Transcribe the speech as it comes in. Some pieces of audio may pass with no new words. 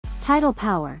Tidal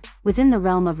power, within the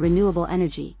realm of renewable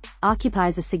energy,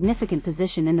 occupies a significant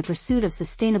position in the pursuit of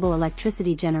sustainable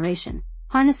electricity generation,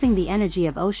 harnessing the energy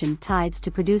of ocean tides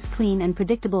to produce clean and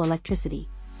predictable electricity.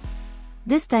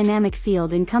 This dynamic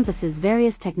field encompasses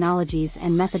various technologies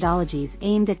and methodologies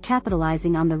aimed at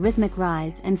capitalizing on the rhythmic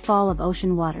rise and fall of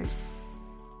ocean waters.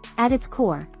 At its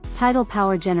core, tidal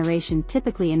power generation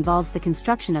typically involves the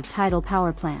construction of tidal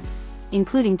power plants,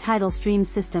 including tidal stream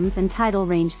systems and tidal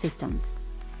range systems.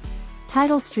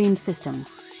 Tidal stream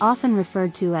systems, often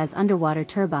referred to as underwater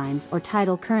turbines or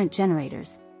tidal current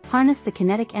generators, harness the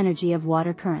kinetic energy of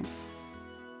water currents.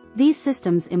 These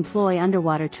systems employ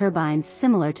underwater turbines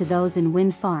similar to those in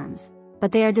wind farms,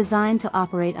 but they are designed to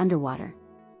operate underwater.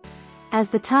 As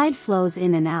the tide flows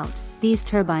in and out, these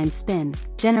turbines spin,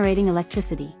 generating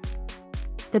electricity.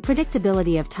 The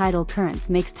predictability of tidal currents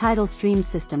makes tidal stream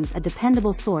systems a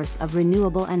dependable source of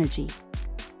renewable energy.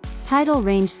 Tidal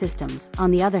range systems,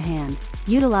 on the other hand,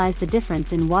 utilize the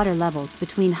difference in water levels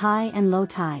between high and low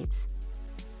tides.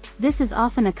 This is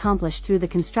often accomplished through the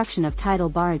construction of tidal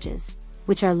barrages,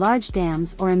 which are large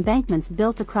dams or embankments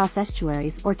built across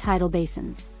estuaries or tidal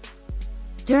basins.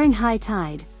 During high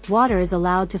tide, water is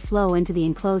allowed to flow into the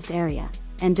enclosed area,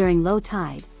 and during low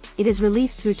tide, it is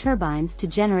released through turbines to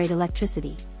generate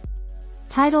electricity.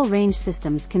 Tidal range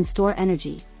systems can store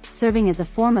energy, serving as a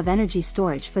form of energy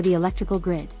storage for the electrical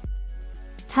grid.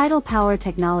 Tidal power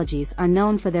technologies are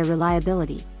known for their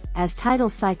reliability, as tidal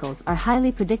cycles are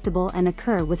highly predictable and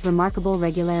occur with remarkable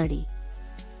regularity.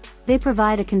 They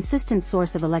provide a consistent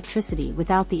source of electricity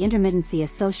without the intermittency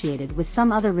associated with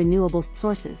some other renewable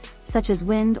sources, such as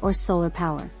wind or solar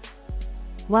power.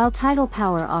 While tidal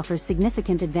power offers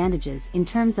significant advantages in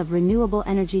terms of renewable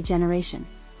energy generation,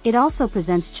 it also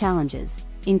presents challenges,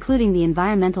 including the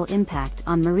environmental impact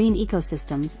on marine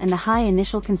ecosystems and the high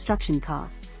initial construction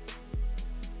costs.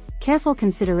 Careful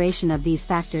consideration of these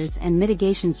factors and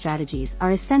mitigation strategies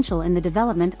are essential in the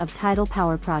development of tidal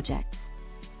power projects.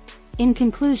 In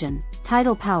conclusion,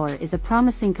 tidal power is a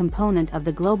promising component of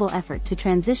the global effort to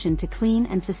transition to clean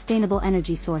and sustainable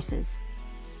energy sources.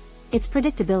 Its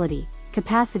predictability,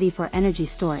 capacity for energy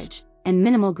storage, and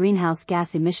minimal greenhouse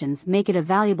gas emissions make it a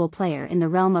valuable player in the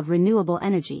realm of renewable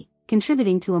energy,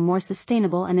 contributing to a more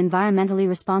sustainable and environmentally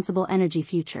responsible energy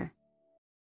future.